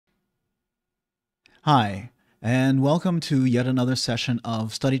Hi, and welcome to yet another session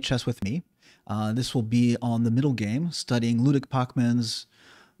of Study Chess with me. This will be on the middle game, studying Ludek Pachman's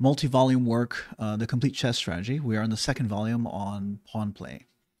multi-volume work, The Complete Chess Strategy. We are in the second volume on pawn play.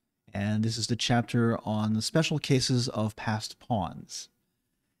 And this is the chapter on the special cases of passed pawns.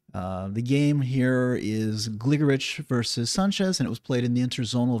 The game here is Gligoric versus Sanchez, and it was played in the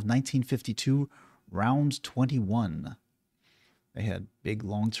interzonal of 1952, round 21. They had big,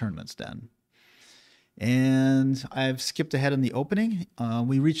 long tournaments then. And I've skipped ahead in the opening.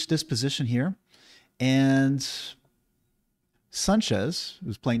 We reached this position here, and Sanchez,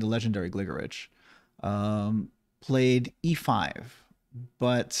 who's playing the legendary Gligoric, played e5,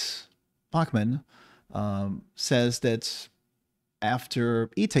 but Pachman says that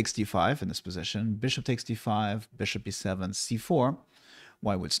after e takes d5 in this position, bishop takes d5, bishop e7, c4,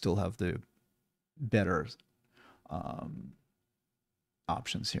 white would still have the better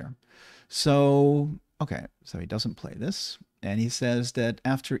options here. So, okay, so he doesn't play this. And he says that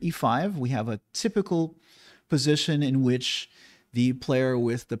after e5, we have a typical position in which the player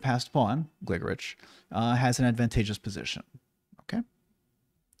with the passed pawn, Gligoric, has an advantageous position. Okay?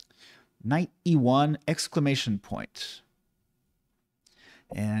 Knight e1, exclamation point.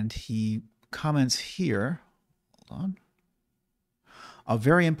 And he comments here, hold on, a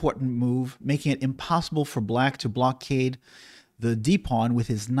very important move, making it impossible for black to blockade the d-pawn with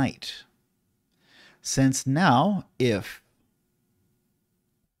his knight. Since now, if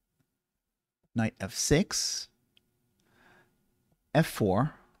knight f6,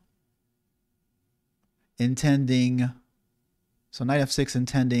 f4, intending, so knight f6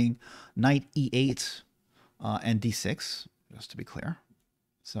 intending knight e8 and d6, just to be clear.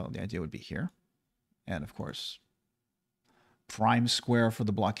 So the idea would be here. And of course, prime square for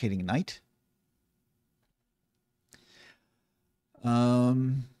the blockading knight.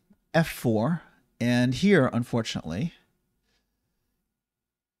 F4, and here, unfortunately,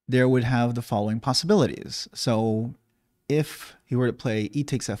 there would have the following possibilities. So if he were to play e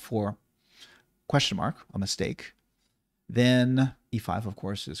takes f4, question mark, a mistake, then e5, of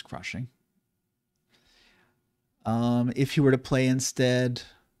course, is crushing. If he were to play instead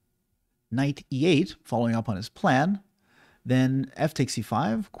knight e8, following up on his plan, then f takes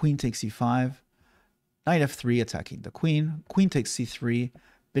e5, queen takes e5, knight f3 attacking the queen, queen takes c3,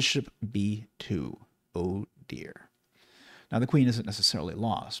 bishop b2. Oh dear. Now the queen isn't necessarily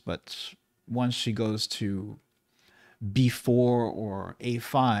lost, but once she goes to b4 or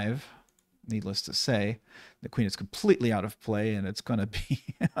a5, needless to say, the queen is completely out of play, and it's going to be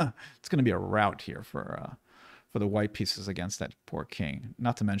it's going to be a rout here for the white pieces against that poor king.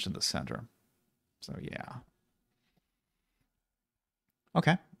 Not to mention the center. So yeah.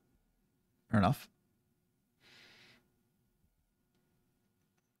 Okay. Fair enough.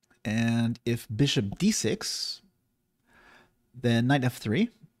 And if bishop d6, then knight f3,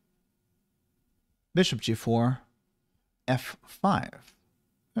 bishop g4, f5.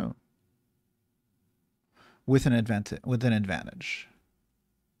 Oh. With an advantage.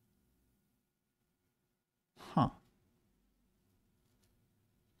 Huh.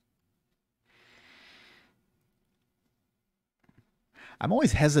 I'm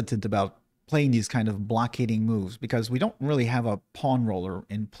always hesitant about playing these kind of blockading moves because we don't really have a pawn roller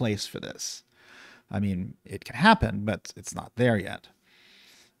in place for this. I mean, it can happen, but it's not there yet.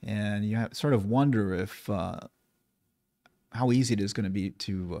 And you sort of wonder if how easy it is going to be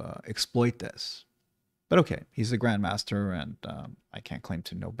to exploit this. But okay, he's a grandmaster, and I can't claim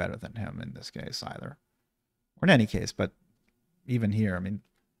to know better than him in this case either. Or in any case, but even here, I mean,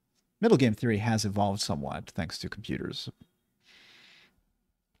 middle game theory has evolved somewhat thanks to computers.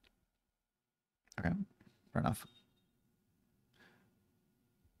 Okay, fair enough.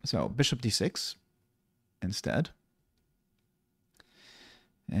 So bishop d6 instead.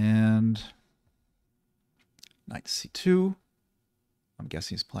 And knight c2. I'm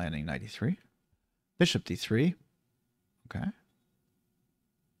guessing he's planning knight e3. Bishop d3. Okay.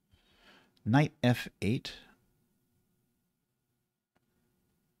 Knight f8.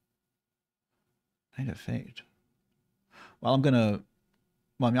 Knight f8. Well, I'm going to...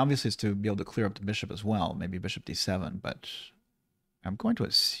 Well, I mean, obviously it's to be able to clear up the bishop as well. Maybe bishop d7, but I'm going to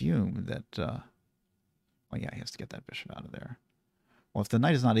assume that... oh, yeah, he has to get that bishop out of there. Well, if the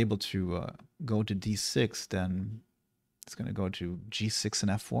knight is not able to go to d6, then it's going to go to g6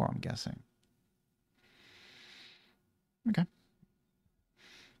 and f4, I'm guessing. Okay.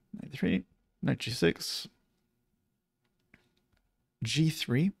 Knight 3, knight g6,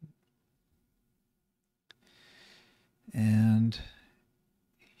 g3. And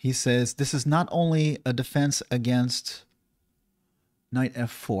he says this is not only a defense against knight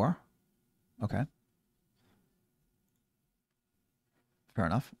f4. Okay. Fair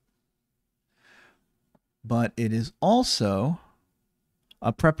enough. But it is also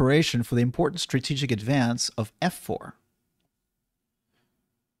a preparation for the important strategic advance of f4.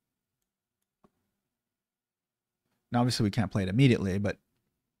 Now, obviously, we can't play it immediately, but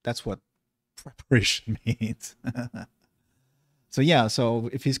that's what preparation means. So yeah, so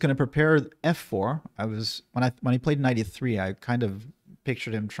if he's going to prepare f4, when he played knight e3, I kind of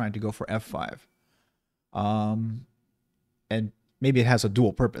pictured him trying to go for f5. And maybe it has a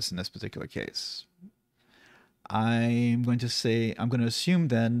dual purpose in this particular case. I'm going to assume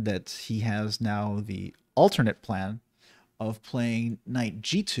then that he has now the alternate plan of playing knight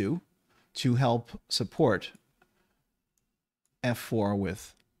g2 to help support f4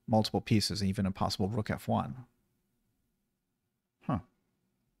 with multiple pieces, even a possible rook f1. Huh.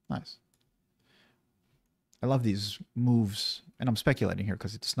 Nice. I love these moves, and I'm speculating here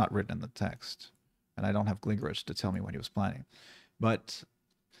because it's not written in the text, and I don't have Gligoric to tell me what he was planning. But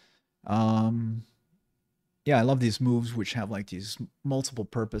yeah, I love these moves which have like these multiple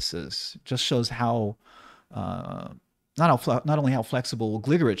purposes. It just shows how not only how flexible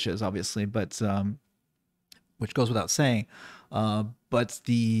Gligoric is, obviously, but which goes without saying, but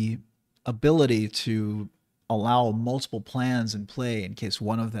the ability to allow multiple plans in play in case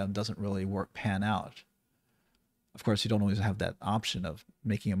one of them doesn't really pan out. Of course, you don't always have that option of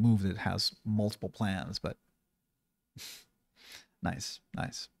making a move that has multiple plans, but nice,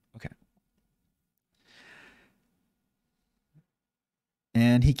 nice. Okay.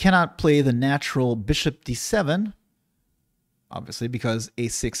 And he cannot play the natural bishop d7, obviously, because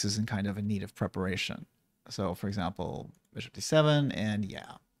a6 is in kind of a need of preparation. So, for example, bishop d7, and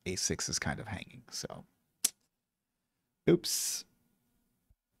yeah, a6 is kind of hanging. So, oops.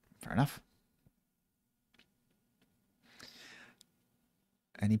 Fair enough.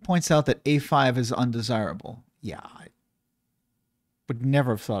 And he points out that a5 is undesirable. Yeah, I would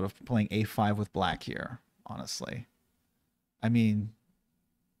never have thought of playing a5 with black here, honestly. I mean,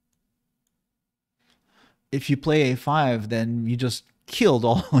 if you play a5, then you just killed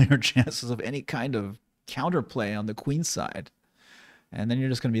all your chances of any kind of counterplay on the queen side. And then you're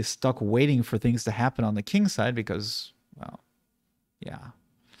just going to be stuck waiting for things to happen on the king side because, well, yeah.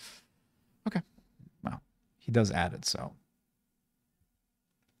 Okay. Well, he does add it, so.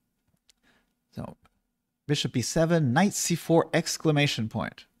 So, bishop b7, knight c4, exclamation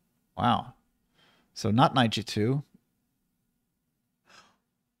point. Wow. So not knight g2.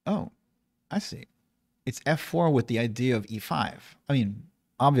 Oh, I see. It's f4 with the idea of e5. I mean,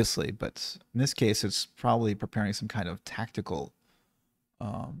 obviously, but in this case, it's probably preparing some kind of tactical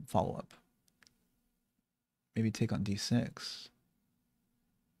follow-up. Maybe take on d6.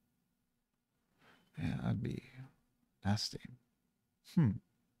 Yeah, that'd be nasty.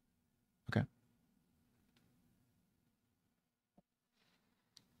 Okay.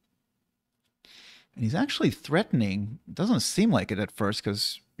 And he's actually threatening. It doesn't seem like it at first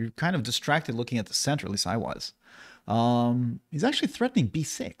because you're kind of distracted looking at the center. At least I was. He's actually threatening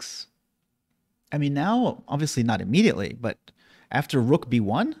b6. I mean, now, obviously not immediately, but after rook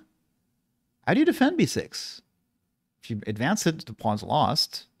b1, how do you defend b6? If you advance it, the pawn's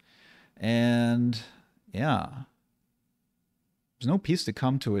lost. And yeah, there's no piece to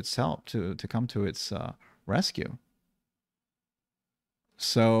come to its help, to come to its rescue.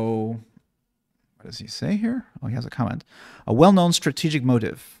 So what does he say here? Oh, he has a comment. A well-known strategic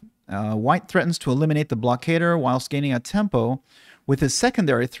motive. White threatens to eliminate the blockader whilst gaining a tempo with his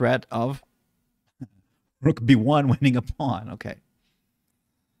secondary threat of rook b1 winning a pawn. Okay.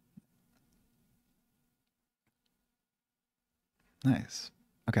 Nice.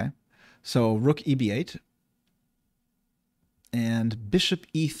 Okay. So rook eb8 and bishop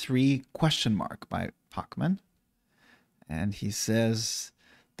e3 question mark by Pachman. And he says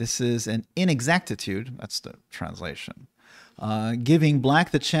this is an inexactitude. That's the translation. Giving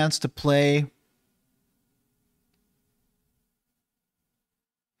black the chance to play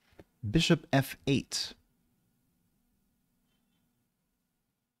bishop f8.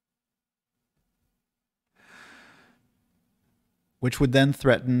 Which would then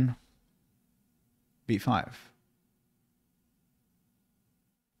threaten b5.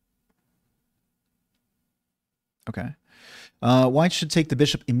 Okay. White should take the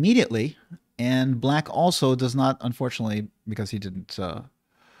bishop immediately, and black also does not, unfortunately, because he didn't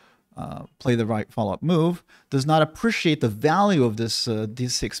play the right follow-up move, does not appreciate the value of this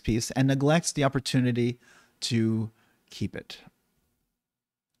d6 piece and neglects the opportunity to keep it.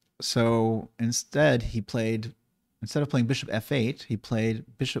 So instead, instead of playing bishop f8, he played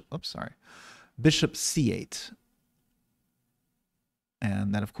bishop c8.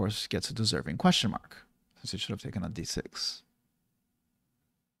 And that, of course, gets a deserving question mark, since he should have taken on d6.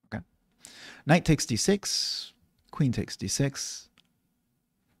 Knight takes d6, queen takes d6,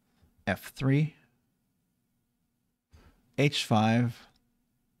 f3, h5,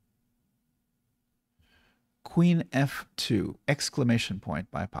 queen f2, exclamation point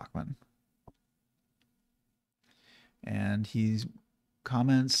by Pachman. And he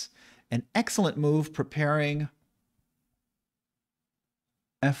comments, an excellent move preparing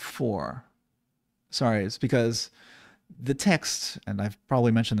f4. Sorry, it's because the text, and I've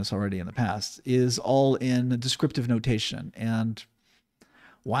probably mentioned this already in the past, is all in descriptive notation. And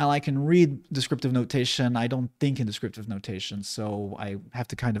while I can read descriptive notation, I don't think in descriptive notation, so I have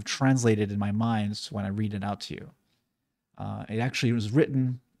to kind of translate it in my mind when I read it out to you. It actually was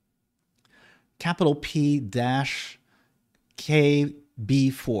written capital P dash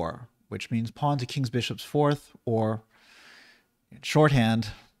KB4, which means pawn to king's bishop's fourth, or in shorthand,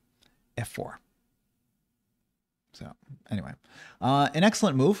 f4. So anyway, an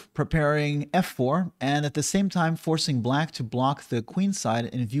excellent move, preparing f4, and at the same time forcing black to block the queen side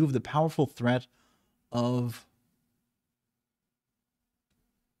in view of the powerful threat of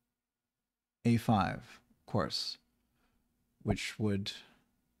a5, of course, which would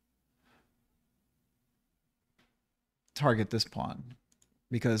target this pawn.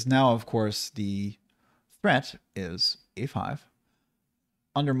 Because now, of course, the threat is a5,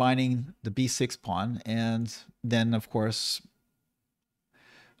 undermining the b6 pawn, and then, of course,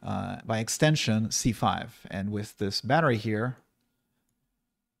 by extension, c5. And with this battery here,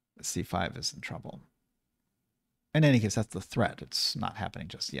 c5 is in trouble. In any case, that's the threat. It's not happening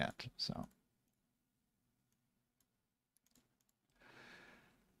just yet. So,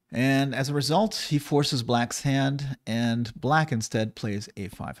 and as a result, he forces black's hand, and black instead plays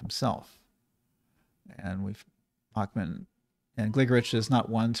a5 himself. And Pachman and Gligoric is not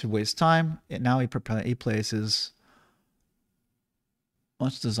one to waste time. Now he plays his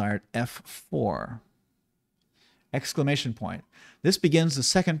much desired f4. Exclamation point. This begins the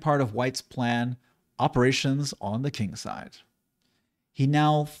second part of White's plan, operations on the king side. He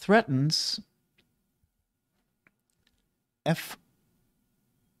now threatens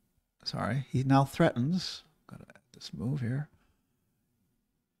gotta add this move here,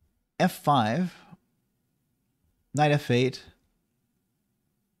 f5, knight f8,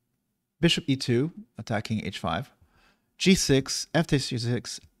 bishop e2, attacking h5, g6, f takes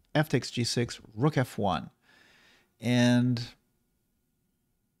g6, f takes g6, rook f1. And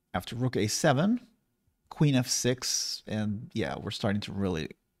after rook a7, queen f6, and yeah, we're starting to really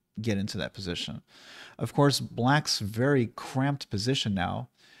get into that position. Of course, black's very cramped position now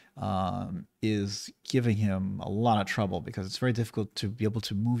is giving him a lot of trouble because it's very difficult to be able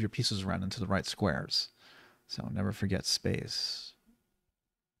to move your pieces around into the right squares. So never forget space.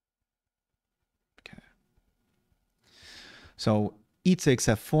 Okay. So e takes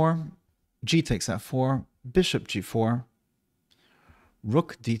f4, g takes f4, bishop g4,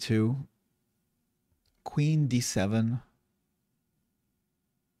 rook d2, queen d7,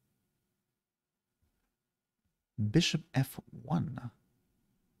 bishop f1.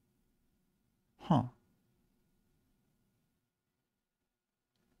 Huh.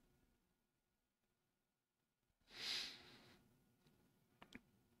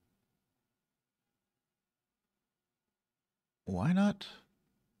 Why not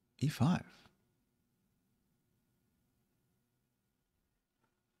e5?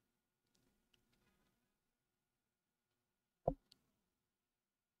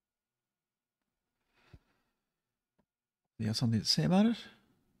 Do you have something to say about it?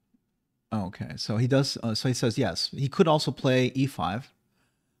 Oh, okay, so he does. So he says yes. He could also play e5,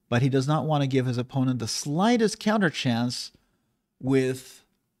 but he does not want to give his opponent the slightest counter chance with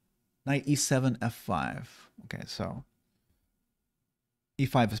knight e7, f5. Okay, so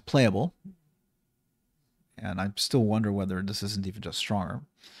e5 is playable, and I still wonder whether this isn't even just stronger.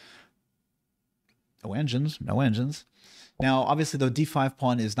 No engines, no engines. Now, obviously, the d5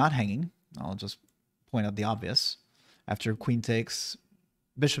 pawn is not hanging. I'll just point out the obvious. After queen takes,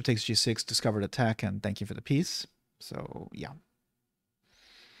 bishop takes g6, discovered attack, and thank you for the piece. So, yeah.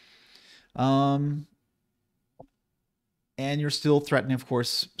 And you're still threatening, of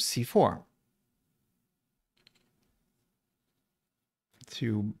course, c4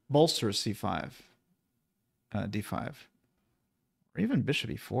 to bolster c5, d5, or even bishop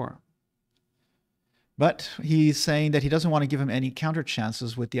e4. But he's saying that he doesn't want to give him any counter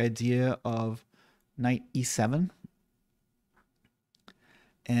chances with the idea of knight e7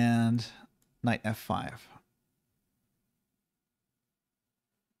 and knight f5.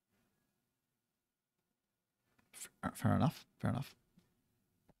 Fair enough. Fair enough.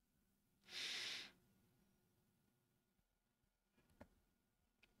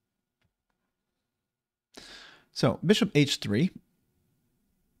 So bishop h3.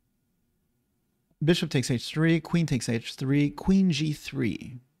 Bishop takes h3, queen takes h3, queen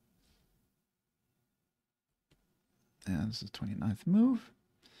g3. And this is the 29th move.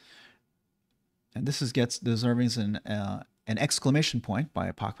 And this gets deserving an exclamation point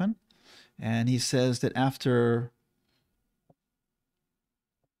by Pachman. And he says that after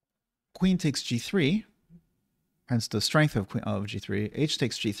queen takes g3, hence the strength of g3, h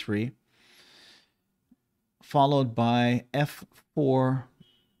takes g3, followed by f4,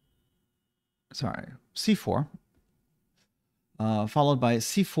 sorry, c4, followed by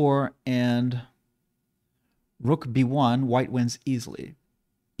c4 and rook b1, white wins easily.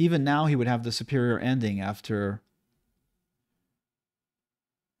 Even now he would have the superior ending after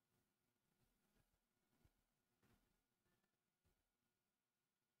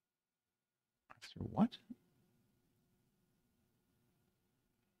what?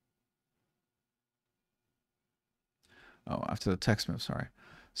 Oh, after the text move, sorry.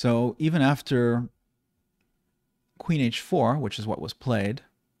 So even after queen h4, which is what was played,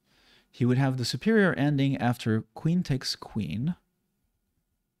 he would have the superior ending after queen takes queen,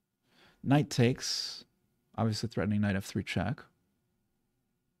 knight takes, obviously threatening knight f3 check,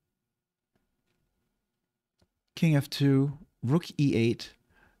 king f2, rook e8,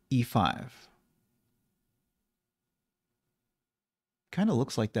 e5. Kind of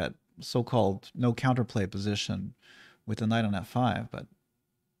looks like that so-called no counterplay position with the knight on f5, but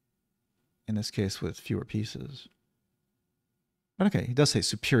in this case with fewer pieces. But okay, he does say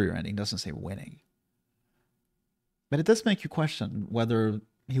superior ending, doesn't say winning. But it does make you question whether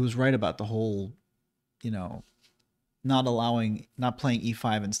he was right about the whole, you know, not playing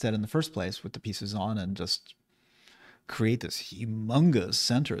e5 instead in the first place with the pieces on and just create this humongous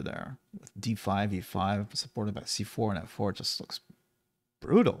center there with d5, e5 supported by c4 and f4. It just looks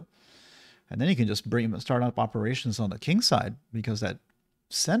brutal. And then you can just start up operations on the king side because that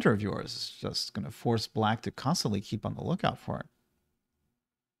center of yours is just going to force black to constantly keep on the lookout for it.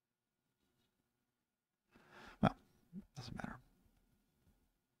 Well, doesn't matter.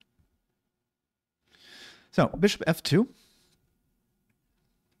 So bishop f2,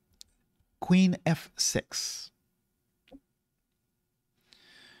 queen f6.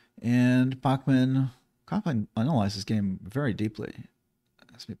 And Pachman analyzed this game very deeply,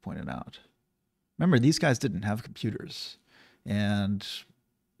 as we pointed out. Remember, these guys didn't have computers. And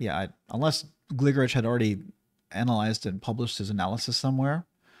yeah, unless Gligoric had already analyzed and published his analysis somewhere,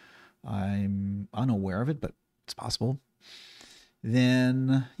 I'm unaware of it, but it's possible.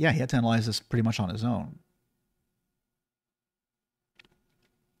 Then, yeah, he had to analyze this pretty much on his own.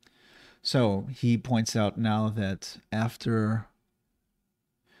 So he points out now that after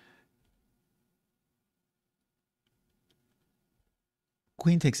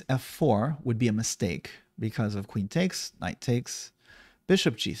queen takes f4 would be a mistake because of queen takes, knight takes,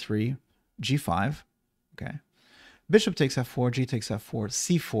 bishop g3, g5, okay. Bishop takes f4, g takes f4,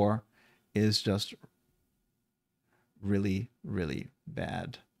 c4 is just really, really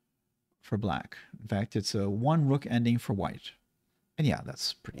bad for black. In fact, it's a one rook ending for white. And yeah,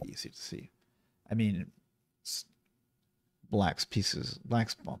 that's pretty easy to see. I mean, black's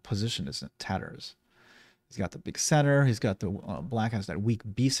position is in tatters. He's got the big center. He's got the black has that weak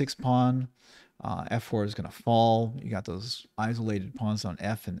b6 pawn. f4 is going to fall. You got those isolated pawns on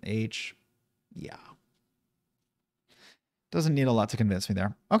f and h. Yeah. Doesn't need a lot to convince me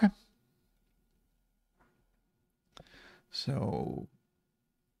there. Okay. So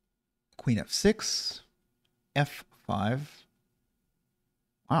queen f6, f5.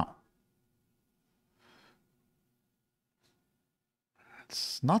 Wow.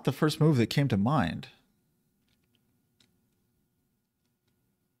 It's not the first move that came to mind.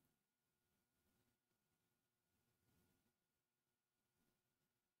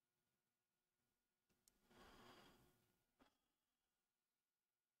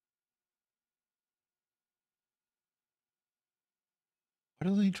 Why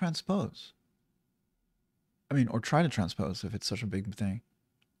doesn't he transpose? I mean, or try to transpose if it's such a big thing.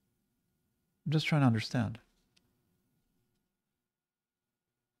 I'm just trying to understand.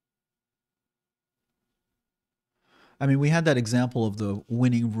 I mean, we had that example of the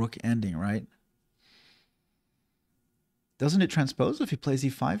winning rook ending, right? Doesn't it transpose if he plays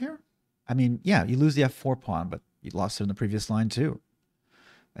e5 here? I mean, yeah, you lose the f4 pawn, but you lost it in the previous line too.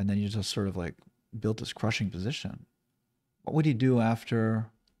 And then you just sort of like built this crushing position. What would he do after...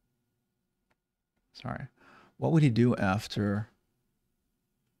 Sorry. What would he do after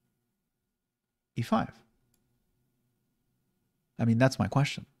e5? I mean, that's my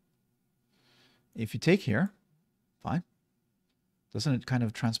question. If you take here, fine. Doesn't it kind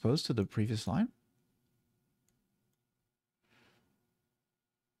of transpose to the previous line?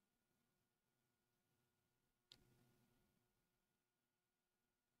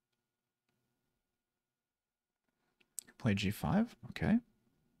 Play g5. Okay.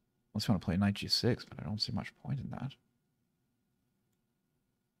 Unless you want to play knight g6, but I don't see much point in that.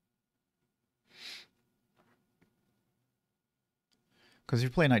 Because if you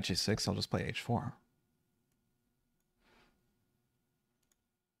play knight g6, I'll just play h4.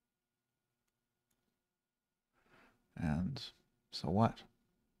 And so what?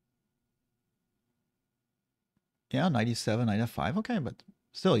 Yeah, knight e7, knight f5. Okay, but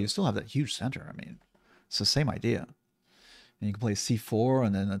still, you still have that huge center. I mean, it's the same idea. And you can play c4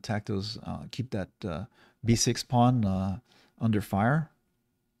 and then attack those, keep that b6 pawn under fire.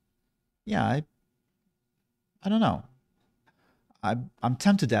 Yeah, I don't know. I'm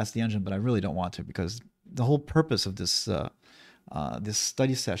tempted to ask the engine, but I really don't want to, because the whole purpose of this this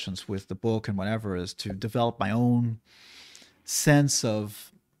study sessions with the book and whatever is to develop my own sense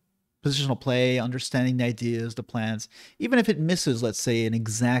of positional play, understanding the ideas, the plans. Even if it misses, let's say, an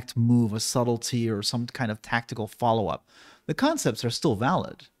exact move, a subtlety, or some kind of tactical follow-up, the concepts are still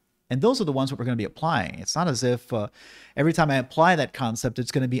valid. And those are the ones that we're going to be applying. It's not as if every time I apply that concept,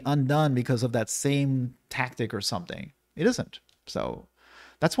 it's going to be undone because of that same tactic or something. It isn't. So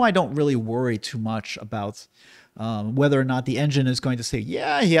that's why I don't really worry too much about whether or not the engine is going to say,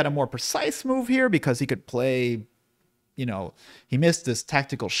 yeah, he had a more precise move here because he could play, you know, he missed this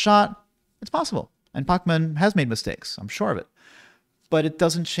tactical shot. It's possible. And Pachman has made mistakes. I'm sure of it. But it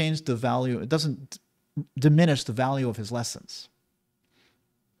doesn't change the value. It doesn't diminish the value of his lessons.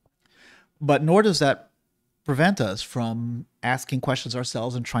 But nor does that prevent us from asking questions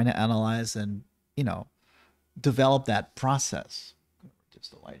ourselves and trying to analyze and, you know, develop that process.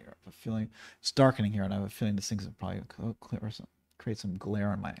 Just the light here. I have a feeling it's darkening here, and I have a feeling this thing's probably create some glare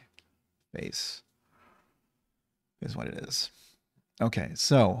on my face. Is what it is. Okay,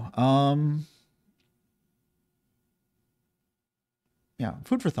 so yeah,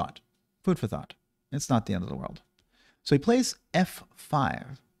 food for thought. Food for thought. It's not the end of the world. So he plays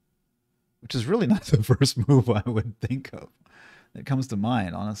f5, which is really not the first move I would think of that comes to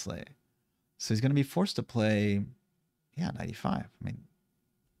mind, honestly. So he's going to be forced to play, yeah, knight e5. I mean,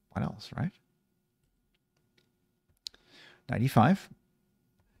 what else, right? Knight e5,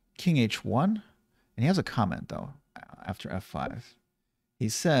 king h1, and he has a comment, though, after f5. He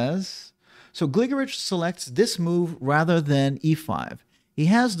says, so Gligoric selects this move rather than e5. He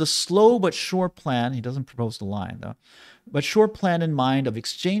has the slow but sure plan, he doesn't propose the line, though, but sure plan in mind of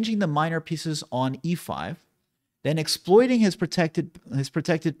exchanging the minor pieces on e5, then exploiting his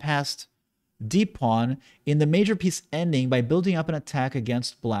protected passed d-pawn in the major piece ending by building up an attack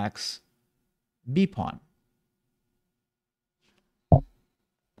against black's b-pawn.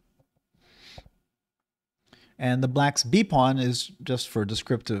 And the black's b-pawn is, just for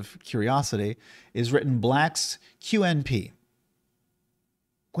descriptive curiosity, is written black's QNP,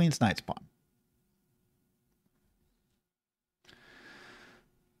 Queen's Knight's Pawn.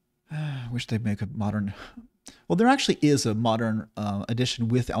 I wish they'd make a modern... Well, there actually is a modern edition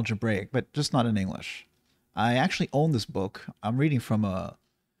with algebraic, but just not in English. I actually own this book. I'm reading from a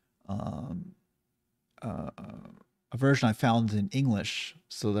version I found in English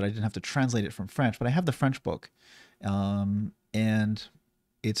so that I didn't have to translate it from French, but I have the French book. And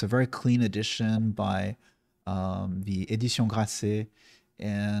it's a very clean edition by the Édition Grasset,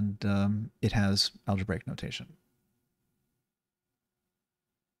 and it has algebraic notation.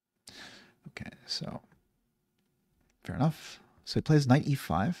 Okay, so fair enough. So he plays knight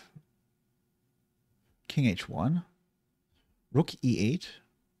e5, king h1, rook e8,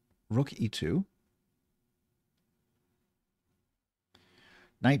 rook e2,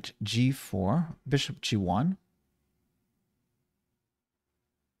 knight g4, bishop g1.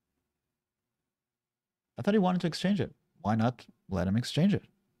 I thought he wanted to exchange it. Why not let him exchange it?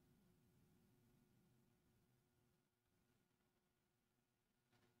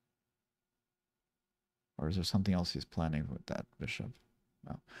 Or is there something else he's planning with that bishop?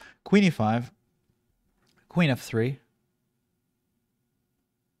 No. Queen e5, queen f3.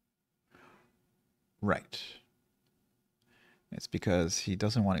 Right. It's because he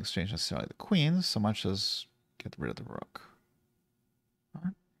doesn't want to exchange necessarily the queens so much as get rid of the rook. All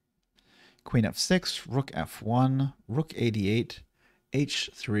right. Queen f6, rook f1, rook ad8,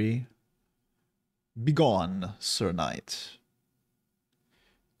 h3. Begone, Sir Knight.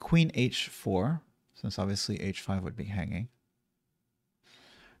 Queen h4, since obviously h5 would be hanging.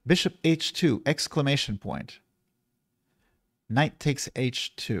 Bishop h2, exclamation point. Knight takes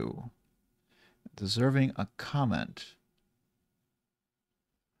h2, deserving a comment.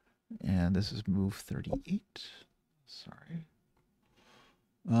 And this is move 38. Sorry.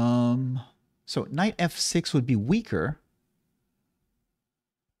 So knight f6 would be weaker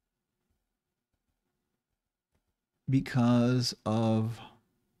because of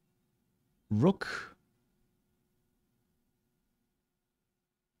rook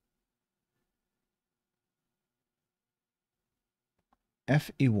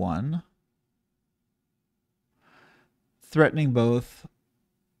fe1, threatening both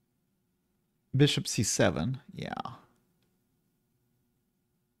bishop c7. Yeah.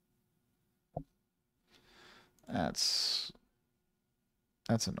 That's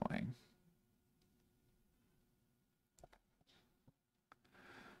annoying.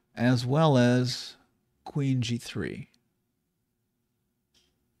 As well as queen g3,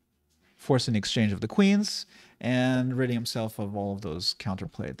 forcing the exchange of the queens and ridding himself of all of those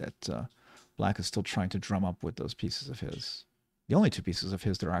counterplay that Black is still trying to drum up with those pieces of his. The only two pieces of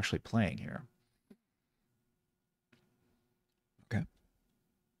his that are actually playing here. Okay.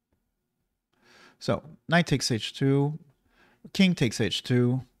 So knight takes h2, king takes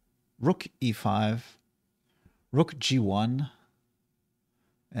h2, rook e5, rook g1,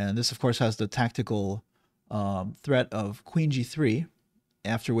 and this of course has the tactical threat of queen g3,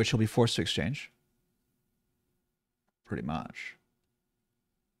 after which he'll be forced to exchange. Pretty much.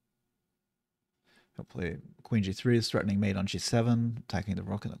 He'll play queen g3 is threatening mate on g7, attacking the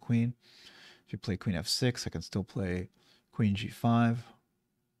rook and the queen. If you play queen f6, I can still play queen g5.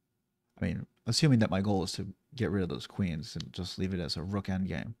 I mean, assuming that my goal is to get rid of those queens and just leave it as a rook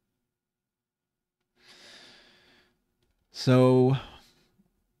endgame. So,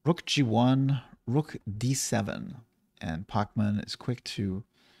 rook g1, rook d7. And Pachman is quick to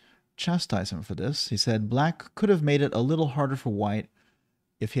chastise him for this. He said Black could have made it a little harder for White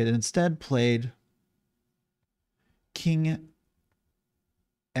if he had instead played king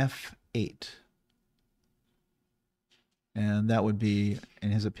f8. And that would be,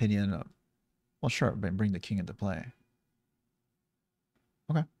 in his opinion, well, sure, bring the king into play.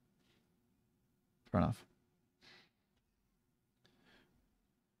 Okay. Fair enough.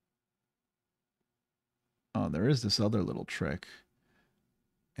 Oh, there is this other little trick.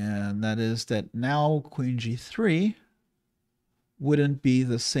 And that is that now queen g3 wouldn't be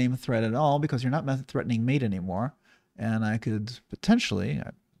the same threat at all because you're not threatening mate anymore. And I could potentially,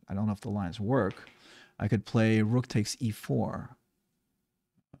 I don't know if the lines work, I could play rook takes e4.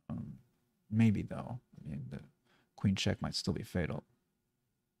 Maybe, though. I mean, the queen check might still be fatal.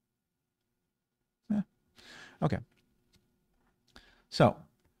 Yeah. Okay. So,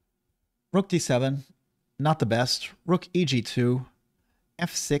 rook d7, not the best. Rook eg2,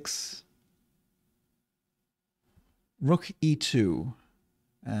 f6, rook e2.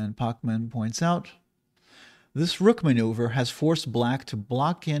 And Pachman points out, this rook maneuver has forced Black to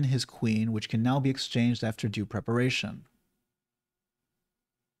block in his queen, which can now be exchanged after due preparation.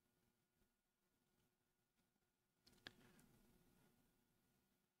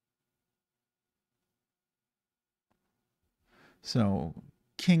 So,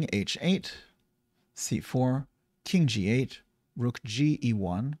 king h8, c4, king g8, rook g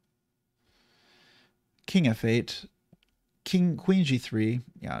e1, king f8, queen g3.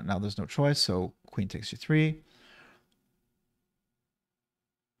 Yeah, now there's no choice, so queen takes g3.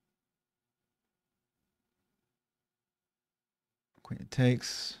 Queen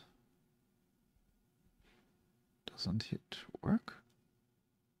takes. Doesn't it work?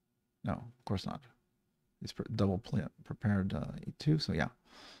 No, of course not. It's double prepared e2, so yeah.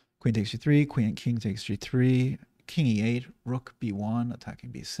 Queen takes g3, king takes g3, king e8, rook b1,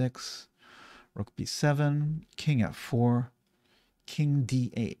 attacking b6, rook b7, king f4, king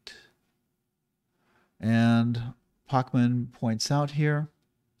d8. And Pachman points out here,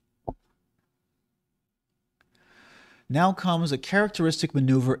 now comes a characteristic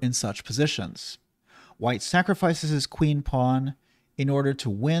maneuver in such positions. White sacrifices his queen pawn in order to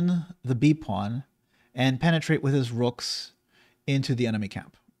win the b pawn and penetrate with his rooks into the enemy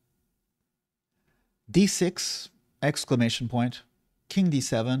camp. d6, exclamation point, king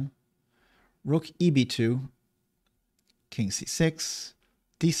d7, rook eb2, king c6,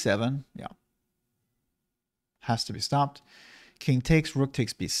 d7, yeah, has to be stopped. King takes, rook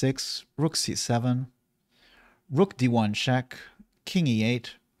takes b6, rook c7, rook d1 check, king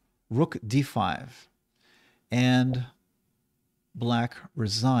e8, rook d5, and Black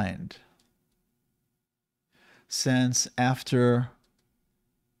resigned, since after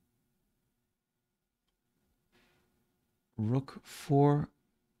rook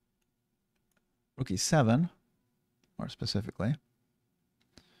e7, more specifically,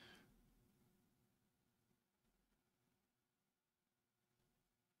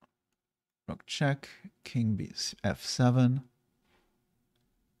 rook check, king f7,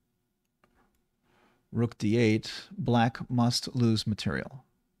 rook d8, Black must lose material.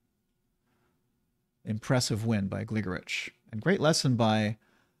 Impressive win by Gligoric. And great lesson by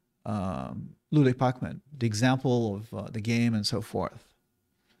Ludek Pachman, the example of the game and so forth.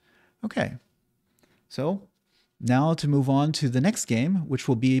 Okay, so now to move on to the next game, which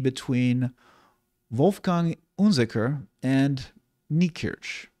will be between Wolfgang Unzicker and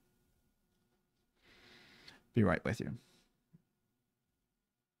Neikirkh. Be right with you.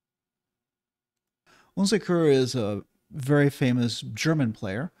 Unzicker is a very famous German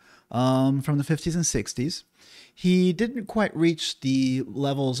player from the 50s and 60s. He didn't quite reach the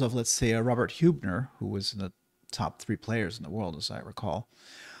levels of, let's say, a Robert Hübner, who was in the top 3 players in the world, as I recall.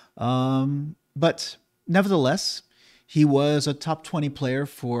 But nevertheless, he was a top 20 player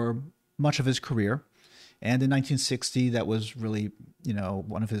for much of his career. And in 1960, that was really,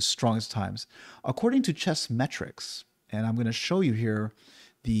 one of his strongest times. According to chess metrics, and I'm going to show you here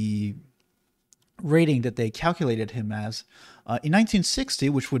the rating that they calculated him as. In 1960,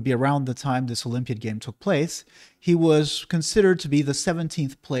 which would be around the time this Olympiad game took place, he was considered to be the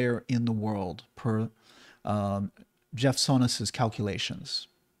 17th player in the world per Jeff Sonus's calculations.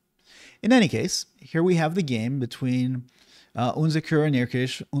 In any case, here we have the game between Unzicker and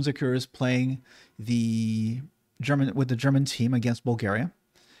Neikirkh. Unzicker is playing with the German team against Bulgaria,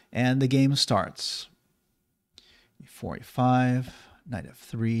 and the game starts. E4, E5, knight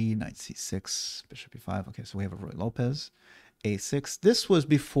F3, knight C6, bishop E5. Okay, so we have a Ruy Lopez. A6. This was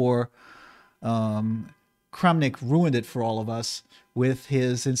before Kramnik ruined it for all of us with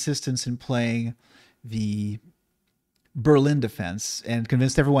his insistence in playing the Berlin defense and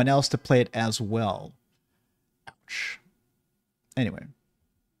convinced everyone else to play it as well. Ouch. Anyway,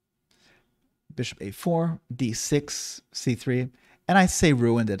 bishop A4, D6, C3, and I say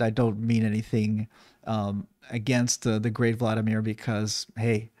ruined it. I don't mean anything against the great Vladimir because,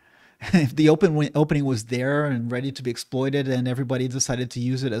 hey, if the opening was there and ready to be exploited and everybody decided to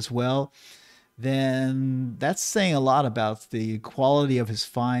use it as well, then that's saying a lot about the quality of his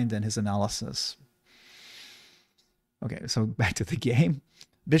find and his analysis. Okay, so back to the game.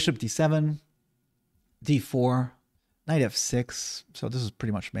 Bishop D7, D4, knight F6. So this is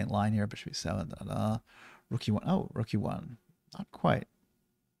pretty much main line here. Bishop E7, rook E1. Oh, rook E1. Not quite.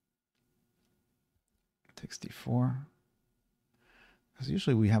 Takes D4. Because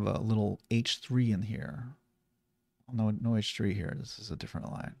usually we have a little H3 in here. No H3 here. This is a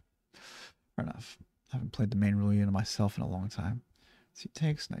different line. Fair enough. I haven't played the main rule unit myself in a long time. C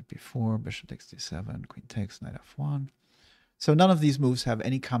takes, knight B4, bishop takes D7, queen takes, knight F1. So none of these moves have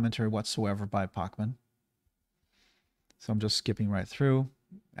any commentary whatsoever by Pachman. So I'm just skipping right through,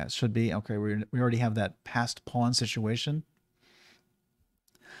 as should be. Okay, we already have that passed pawn situation.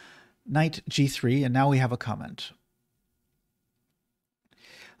 Knight G3, and now we have a comment.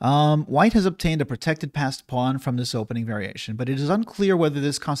 White has obtained a protected passed pawn from this opening variation, but it is unclear whether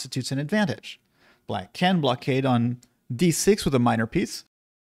this constitutes an advantage. Black can blockade on D6 with a minor piece,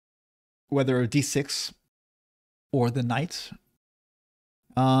 whether D6 or the knight,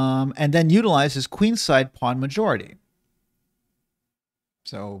 and then utilize his queenside pawn majority.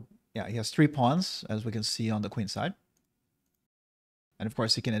 So, yeah, he has 3 pawns, as we can see on the queen side. And of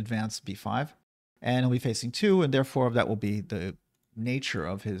course, he can advance B5, and he'll be facing 2, and therefore that will be the nature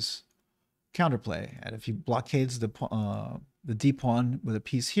of his counterplay. And if he blockades the D pawn with a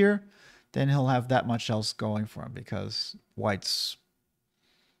piece here, then he'll have that much else going for him because White's,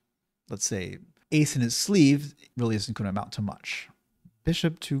 let's say, ace in his sleeve really isn't going to amount to much.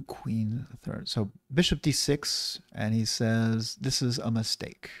 Bishop to queen third. So bishop D6, and he says this is a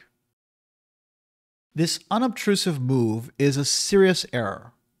mistake. This unobtrusive move is a serious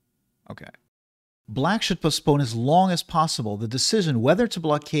error. Okay. Black should postpone as long as possible the decision whether to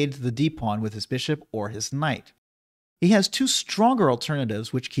blockade the d-pawn with his bishop or his knight. He has 2 stronger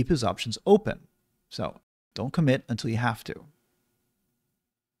alternatives which keep his options open. So don't commit until you have to.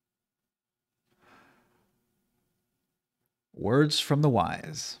 Words from the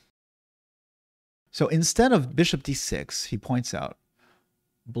wise. So instead of bishop d6, he points out,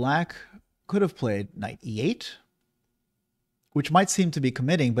 Black could have played knight e8, which might seem to be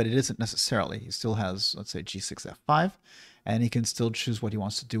committing, but it isn't necessarily. He still has, let's say, g6, f5, and he can still choose what he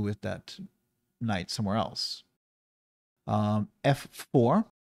wants to do with that knight somewhere else. F4,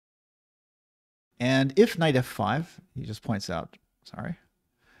 and if knight f5, he just points out, sorry,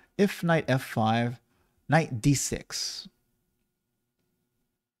 if knight f5, knight d6.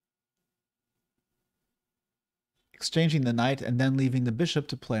 Exchanging the knight and then leaving the bishop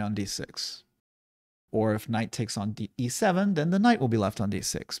to play on d6. Or if knight takes on e7, then the knight will be left on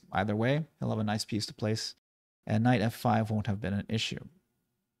d6. Either way, he'll have a nice piece to place, and knight f5 won't have been an issue.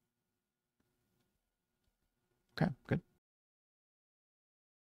 Okay, good.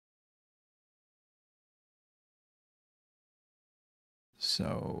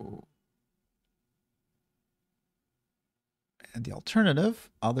 So, and the alternative,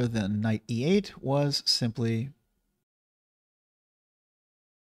 other than knight e8, was simply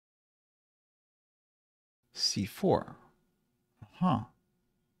c4. Huh.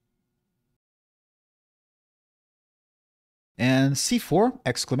 And c4,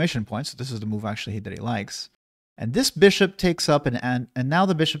 exclamation point. So this is the move actually that he likes. And this bishop takes up and now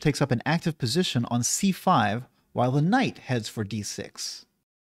the bishop takes up an active position on c5 while the knight heads for d6.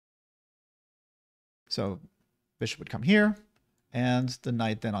 So bishop would come here and the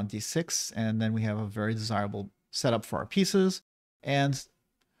knight then on d6, and then we have a very desirable setup for our pieces. And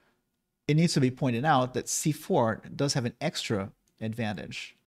it needs to be pointed out that c4 does have an extra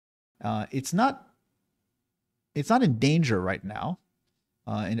advantage. It's not in danger right now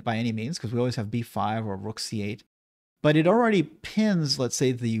by any means, because we always have b5 or rook c8. But it already pins, let's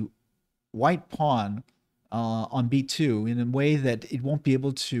say, the white pawn on b2 in a way that it won't be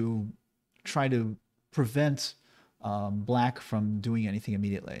able to try to prevent black from doing anything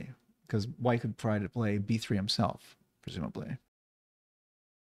immediately, because white could try to play b3 himself, presumably.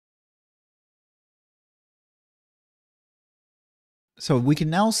 So we can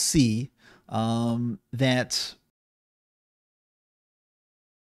now see that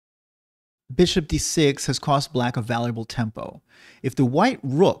bishop d6 has cost black a valuable tempo. If the white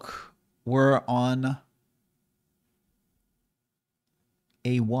rook were on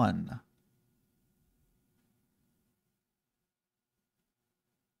a1,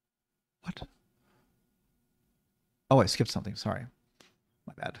 what? Oh, I skipped something. Sorry.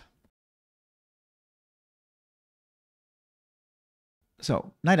 My bad.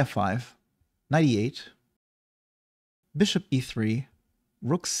 So, knight f5, knight e8, bishop e3,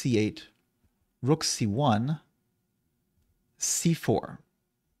 rook c8, rook c1, c4.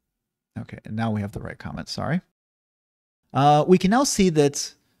 Okay, and now we have the right comment, sorry. We can now see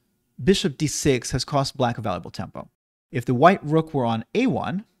that bishop d6 has cost black a valuable tempo. If the white rook were on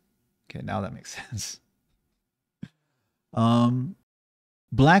a1, okay, now that makes sense.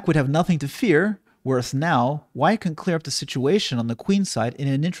 Black would have nothing to fear, whereas now white can clear up the situation on the queen side in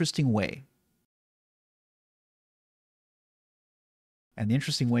an interesting way. And the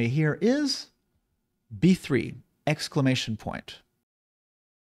interesting way here is b3, exclamation point.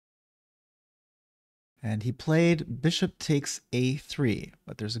 And he played bishop takes a3,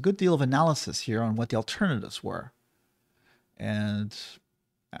 but there's a good deal of analysis here on what the alternatives were. And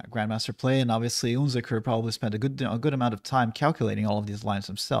Grandmaster Play and obviously Unzicker probably spent a good amount of time calculating all of these lines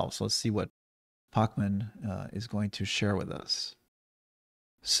themselves. So let's see what Pachman is going to share with us.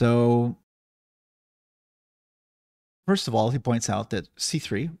 So first of all, he points out that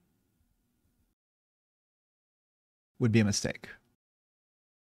c3 would be a mistake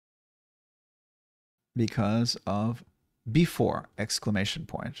because of b4, exclamation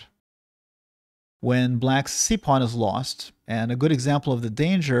point. When black's c-pawn is lost, and a good example of the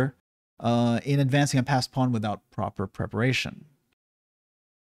danger in advancing a passed pawn without proper preparation.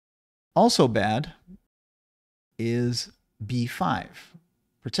 Also bad is b5,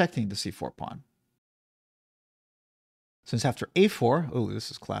 protecting the c4 pawn. Since after a4, oh,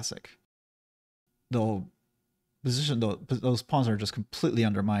 this is classic. Those pawns are just completely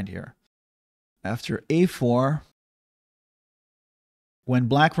undermined here. After a4, when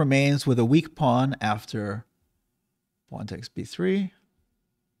black remains with a weak pawn after pawn takes b3,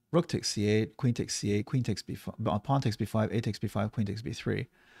 rook takes c8, queen takes c8, queen takes b5, pawn takes b5, a takes b5, queen takes b3,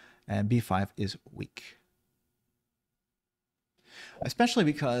 and b5 is weak. Especially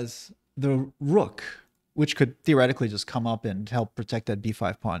because the rook, which could theoretically just come up and help protect that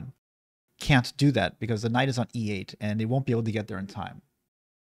b5 pawn, can't do that because the knight is on e8 and it won't be able to get there in time.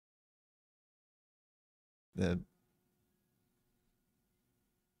 The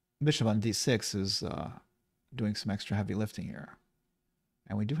bishop on d6 is doing some extra heavy lifting here.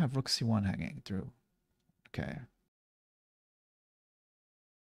 And we do have rook c1 hanging through. Okay.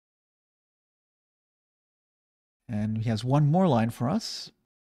 And he has one more line for us.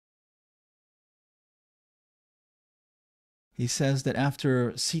 He says that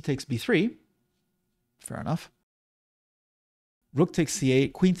after c takes b3, fair enough, rook takes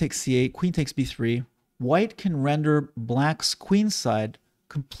c8, queen takes c8, queen takes b3, white can render black's queen side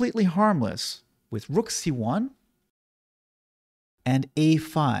completely harmless with rook c1 and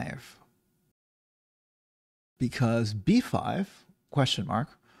a5. Because b5, question mark,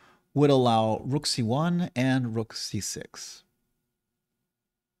 would allow rook c1 and rook c6.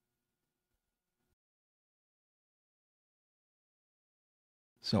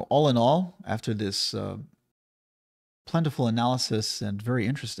 So all in all, after this plentiful analysis and very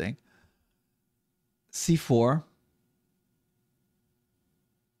interesting, c4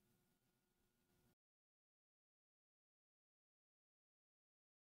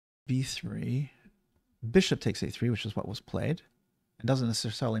 b3, bishop takes a3, which is what was played. It doesn't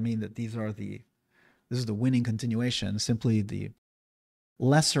necessarily mean that this is the winning continuation, simply the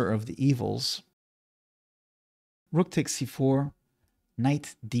lesser of the evils. Rook takes c4,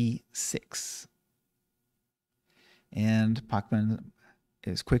 knight d6. And Pachman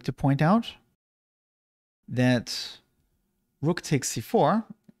is quick to point out that rook takes c4, in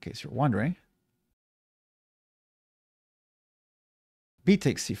case you're wondering, b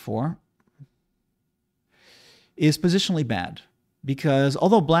takes c4 is positionally bad, because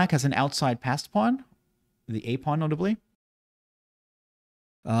although black has an outside passed pawn, the a pawn notably,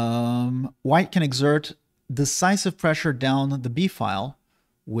 white can exert decisive pressure down the b file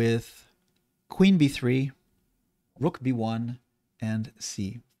with queen b3, rook b1, and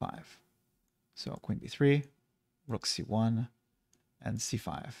c5. So queen b3, rook c1, and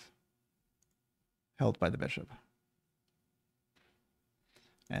c5, held by the bishop.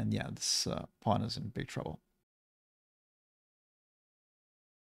 And yeah, this pawn is in big trouble.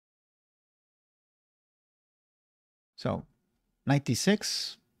 So knight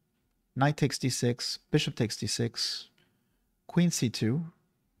d6, knight takes d6, bishop takes d6, queen c2,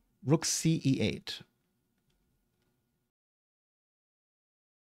 rook ce8.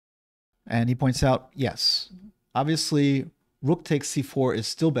 And he points out, yes, obviously rook takes c4 is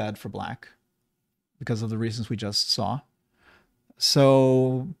still bad for black because of the reasons we just saw.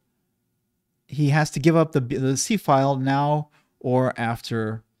 So he has to give up the c file now or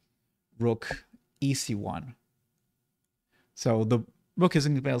after rook ec1. So the rook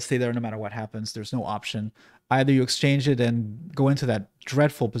isn't going to be able to stay there no matter what happens. There's no option. Either you exchange it and go into that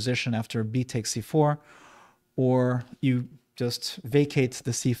dreadful position after b takes c4, or you just vacate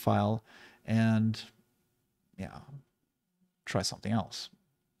the c file and, yeah, try something else.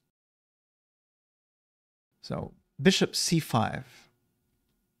 So bishop c5.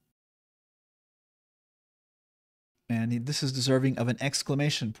 And this is deserving of an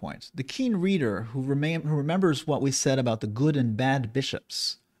exclamation point. The keen reader who remembers what we said about the good and bad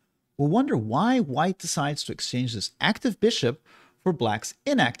bishops will wonder why white decides to exchange this active bishop for black's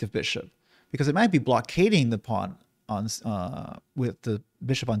inactive bishop, because it might be blockading the pawn on with the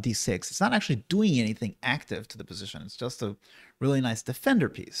bishop on d6. It's not actually doing anything active to the position. It's just a really nice defender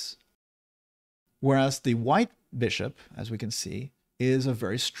piece. Whereas the white bishop, as we can see, is a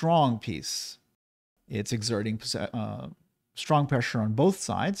very strong piece. It's exerting strong pressure on both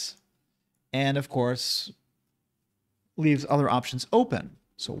sides, and of course leaves other options open.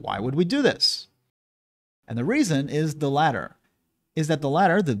 So why would we do this? And the reason is the ladder. Is that the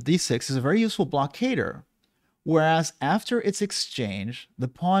ladder, the d6, is a very useful blockader, whereas after its exchange, the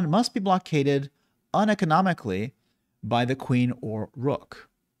pawn must be blockaded uneconomically by the queen or rook.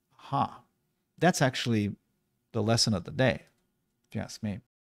 Aha. That's actually the lesson of the day, if you ask me.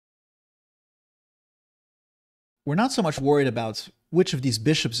 We're not so much worried about which of these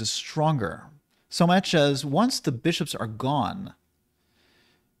bishops is stronger, so much as once the bishops are gone,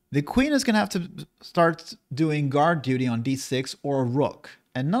 the queen is going to have to start doing guard duty on d6 or a rook,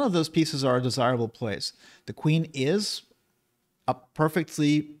 and none of those pieces are a desirable place. The queen is a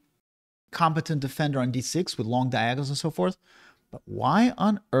perfectly competent defender on d6 with long diagonals and so forth, but why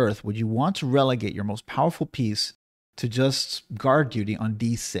on earth would you want to relegate your most powerful piece to just guard duty on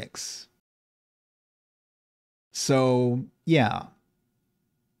d6? So, yeah.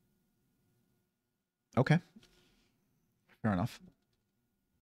 Okay. Fair enough.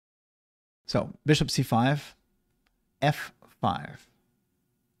 So, bishop c5, f5.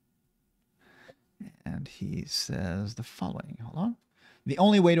 And he says the following. Hold on. The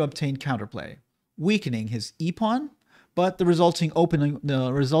only way to obtain counterplay, weakening his e-pawn, but the resulting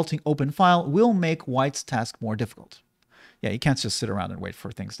open file will make white's task more difficult. Yeah, you can't just sit around and wait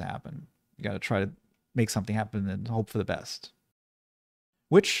for things to happen. You got to try to make something happen and hope for the best.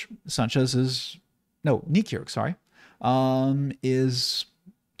 Which Sanchez is, no, Neikirkh, sorry, is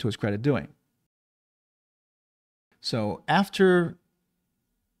to his credit doing. So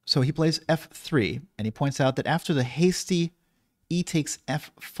he plays f3, and he points out that after the hasty e takes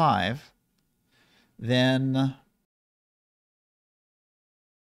f5, then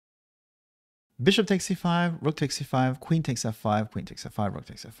bishop takes c5, rook takes c5, queen takes f5, queen takes f5, rook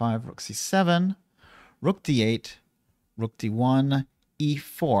takes f5, rook c7, rook d8, rook d1,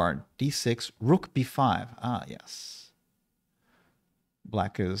 e4, d6, rook b5. Ah, yes.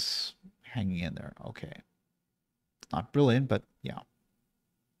 Black is hanging in there. Okay. Not brilliant, but yeah.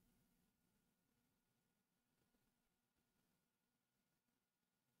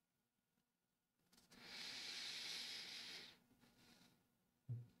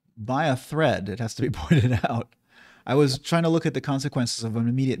 By a thread, it has to be pointed out. I was trying to look at the consequences of an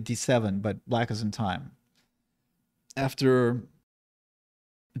immediate d7, but black is in time. After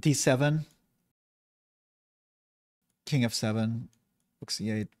d7, king f7, rook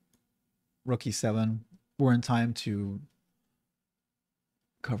c8, rook e7, we're in time to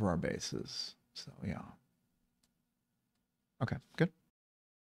cover our bases. So yeah. Okay, good.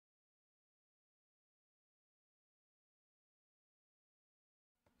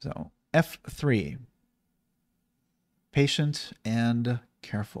 So f3. Patient and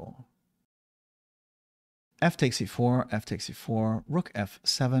careful. F takes e4, F takes e4, rook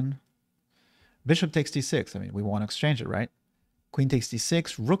f7, bishop takes d6. I mean, we want to exchange it, right? Queen takes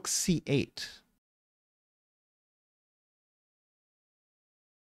d6, rook c8.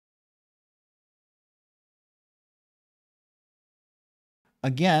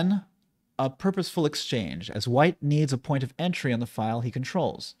 Again, a purposeful exchange, as white needs a point of entry on the file he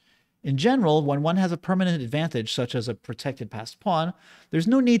controls. In general, when one has a permanent advantage, such as a protected passed pawn, there's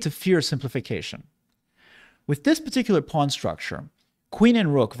no need to fear simplification. With this particular pawn structure, queen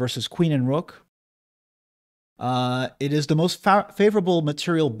and rook versus queen and rook, it is the most favorable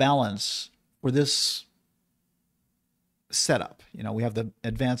material balance for this setup. You know, we have the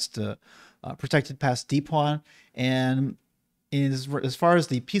advanced protected passed d pawn, and as far as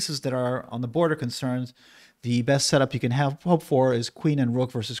the pieces that are on the board are concerned, the best setup you can hope for is queen and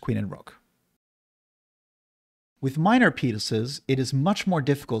rook versus queen and rook. With minor pieces, it is much more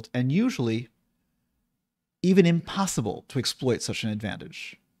difficult and usually even impossible to exploit such an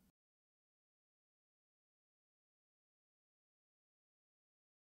advantage.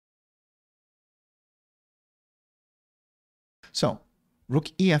 So, rook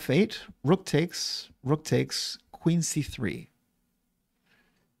ef8, rook takes, queen c3.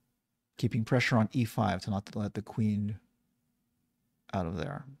 Keeping pressure on e5 to not let the queen out of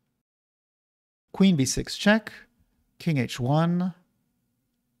there. Queen b6 check, king h1,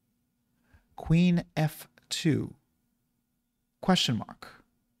 queen f2, question mark.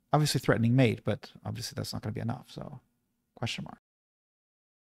 Obviously threatening mate, but obviously that's not going to be enough, so question mark.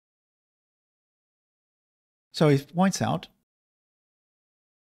 So he points out,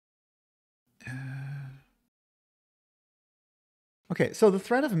 okay, so the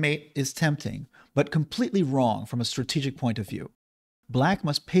threat of mate is tempting, but completely wrong from a strategic point of view. Black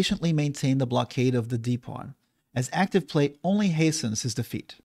must patiently maintain the blockade of the d-pawn, as active play only hastens his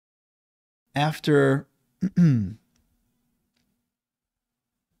defeat. After queen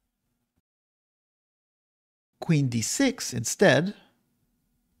d6 instead,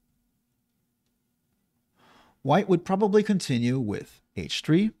 white would probably continue with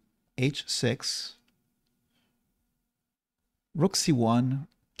h3, h6, rook c1,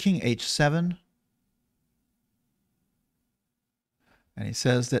 king h7, and he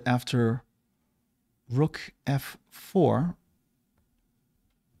says that after rook f4,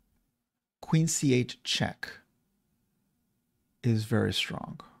 queen c8 check is very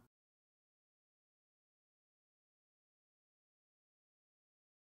strong.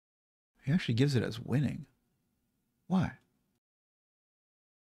 He actually gives it as winning. Why?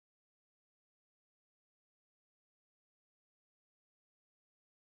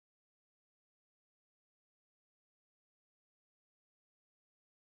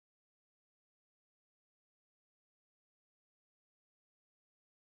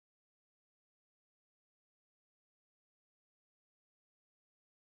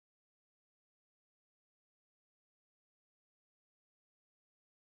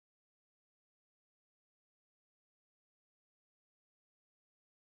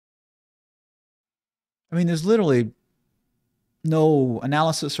 I mean, there's literally no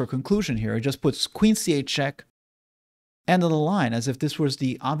analysis or conclusion here. It just puts queen c8 check, end of the line, as if this was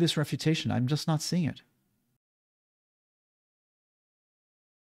the obvious refutation. I'm just not seeing it.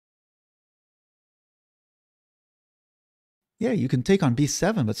 Yeah, you can take on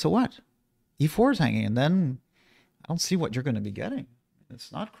b7, but so what? e4 is hanging, and then I don't see what you're going to be getting.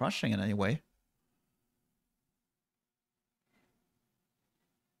 It's not crushing in any way.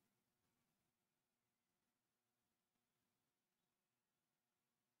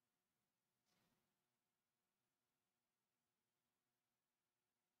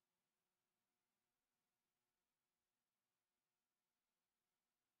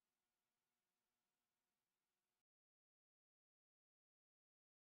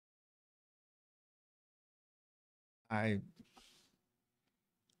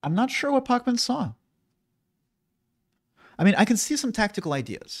 I'm not sure what Pachman saw. I mean, I can see some tactical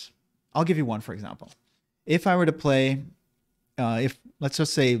ideas. I'll give you one, for example. If I were to play, let's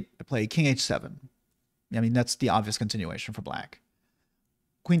just say I play king h7. I mean, that's the obvious continuation for black.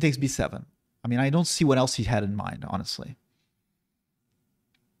 Queen takes b7. I mean, I don't see what else he had in mind, honestly.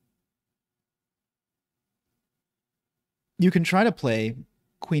 You can try to play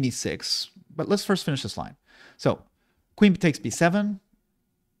queen e6, but let's first finish this line. So queen takes b7,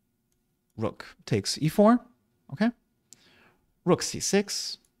 rook takes e4, okay? Rook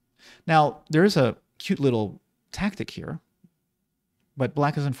c6. Now, there is a cute little tactic here, but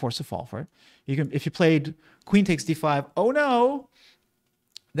black isn't forced to fall for it. You can, if you played queen takes d5, oh no,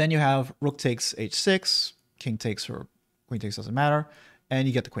 then you have rook takes h6, king takes or queen takes, doesn't matter, and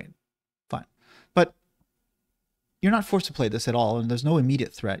you get the queen. Fine. But you're not forced to play this at all, and there's no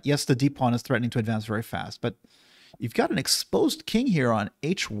immediate threat. Yes, the d pawn is threatening to advance very fast, but you've got an exposed king here on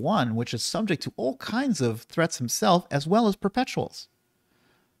h1, which is subject to all kinds of threats himself, as well as perpetuals.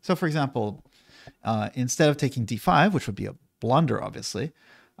 So, for example, instead of taking d5, which would be a blunder, obviously,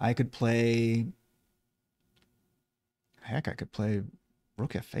 I could play... Heck, I could play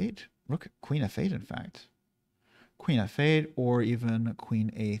rook f8. Queen f8, in fact. Queen f8, or even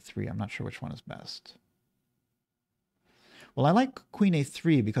queen a3. I'm not sure which one is best. Well, I like queen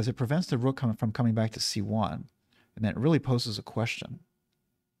a3 because it prevents the rook from coming back to c1. And that really poses a question.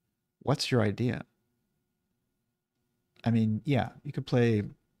 What's your idea? I mean, yeah, you could play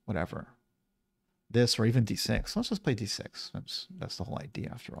whatever. This or even d6. Let's just play d6. That's the whole idea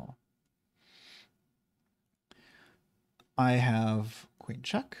after all. I have queen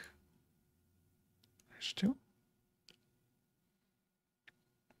check. h2.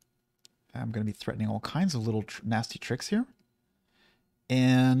 I'm going to be threatening all kinds of little nasty tricks here.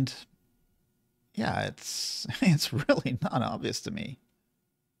 And yeah, it's really not obvious to me.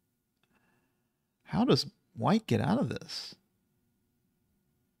 How does white get out of this?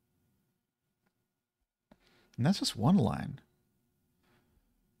 And that's just one line.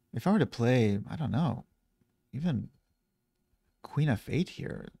 If I were to play, I don't know, even queen f8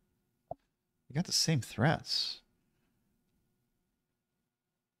 here, you got the same threats.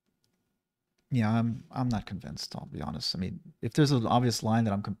 Yeah, I'm not convinced, I'll be honest. I mean, if there's an obvious line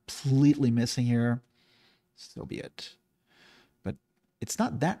that I'm completely missing here, so be it. But it's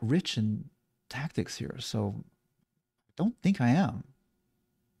not that rich in tactics here, so I don't think I am.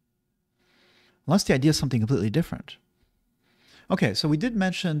 Unless the idea is something completely different. Okay, so we did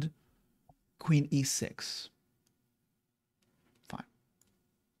mention queen e6. Fine.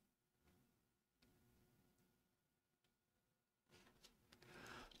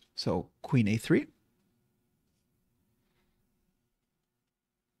 So queen a3.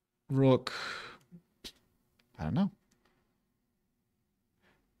 Rook, I don't know.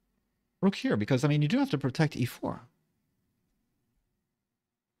 Rook here, because, I mean, you do have to protect e4.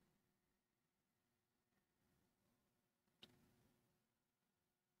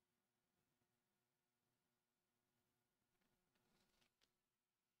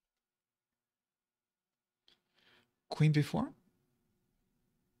 Queen b4.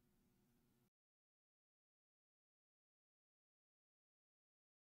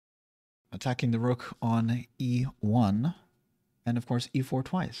 Attacking the rook on e1. And, of course, e4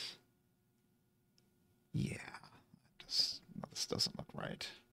 twice. Yeah, this doesn't look right.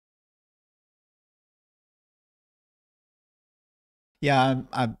 Yeah,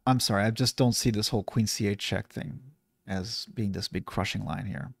 I'm sorry. I just don't see this whole queen c8 check thing as being this big crushing line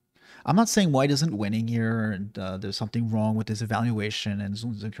here. I'm not saying white isn't winning here and there's something wrong with his evaluation and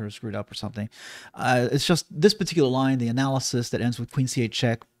Unzicker screwed up or something. It's just this particular line, the analysis that ends with queen c8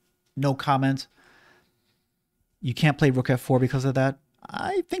 check, no comment. You can't play rook f4 because of that.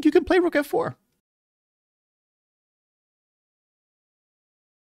 I think you can play rook f4.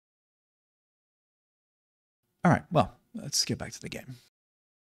 All right, well, let's get back to the game.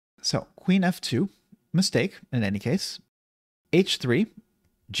 So queen f2, mistake in any case. h3,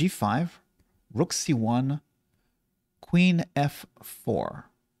 g5, rook c1, queen f4.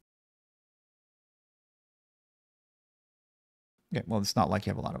 Okay, well, it's not like you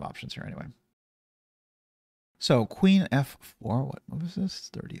have a lot of options here anyway. So queen f4, what was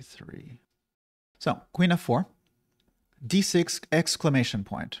this? 33. So queen f4, d6 exclamation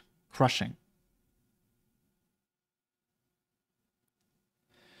point, crushing.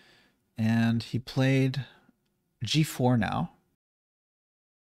 And he played g4 now.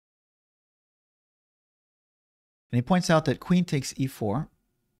 And he points out that queen takes e4,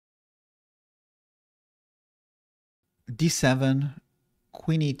 d7,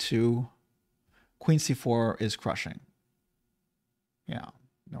 queen e2, queen c4 is crushing. Yeah,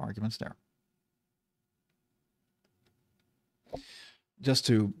 no arguments there. Just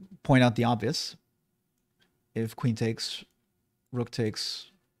to point out the obvious, if queen takes, rook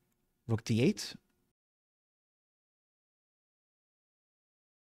d8,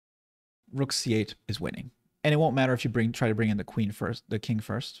 rook c8 is winning. And it won't matter if you try to bring in the king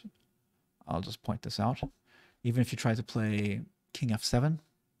first. I'll just point this out. Even if you try to play king f7,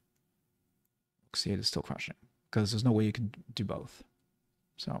 rook c8 is still crushing because there's no way you can do both.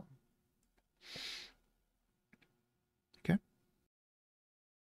 So, okay.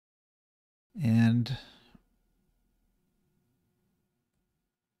 And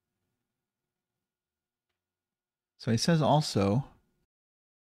so he says also,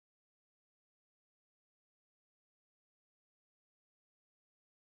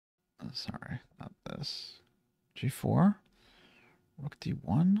 sorry, not this, g4, rook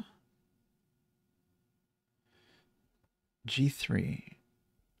d1, g3.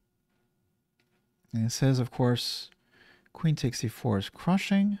 And it says, of course, queen takes e4 is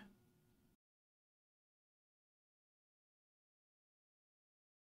crushing.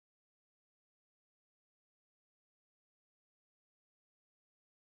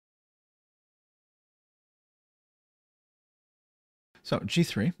 So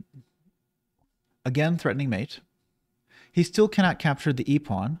g3, again threatening mate. He still cannot capture the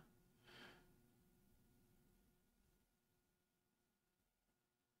e-pawn.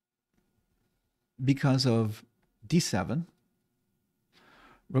 Because of d7,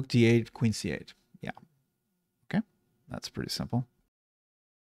 rook d8, queen c8. Yeah. Okay. That's pretty simple.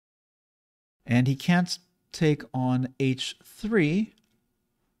 And he can't take on h3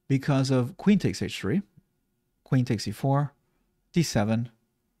 because of queen takes h3, queen takes e4, d7,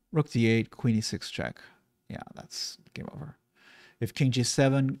 rook d8, queen e6 check. Yeah, that's game over. If king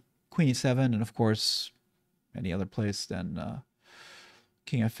g7, queen e7, and of course any other place, then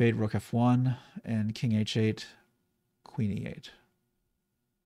king f8, rook f1, and king h8, queen e8.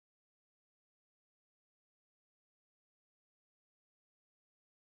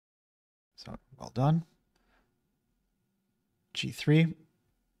 So well done. g3,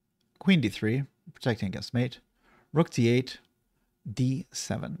 queen d3, protecting against mate, rook d8,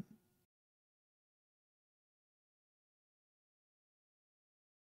 d7.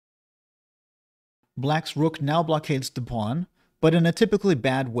 Black's rook now blockades the pawn, but in a typically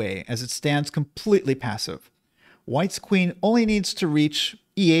bad way, as it stands completely passive. White's queen only needs to reach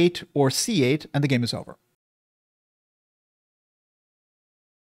e8 or c8, and the game is over.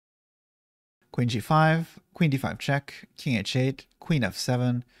 Queen g5, queen d5 check, king h8, queen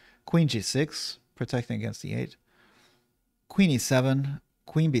f7, queen g6, protecting against e8, queen e7,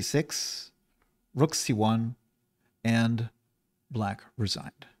 queen b6, rook c1, and black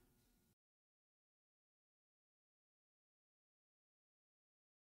resigned.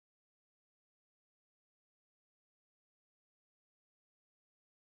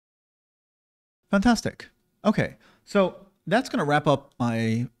 Fantastic. Okay, so that's going to wrap up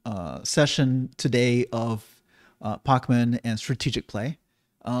my session today of Pachman and strategic play.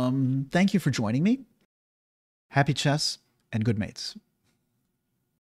 Thank you for joining me. Happy chess and good mates.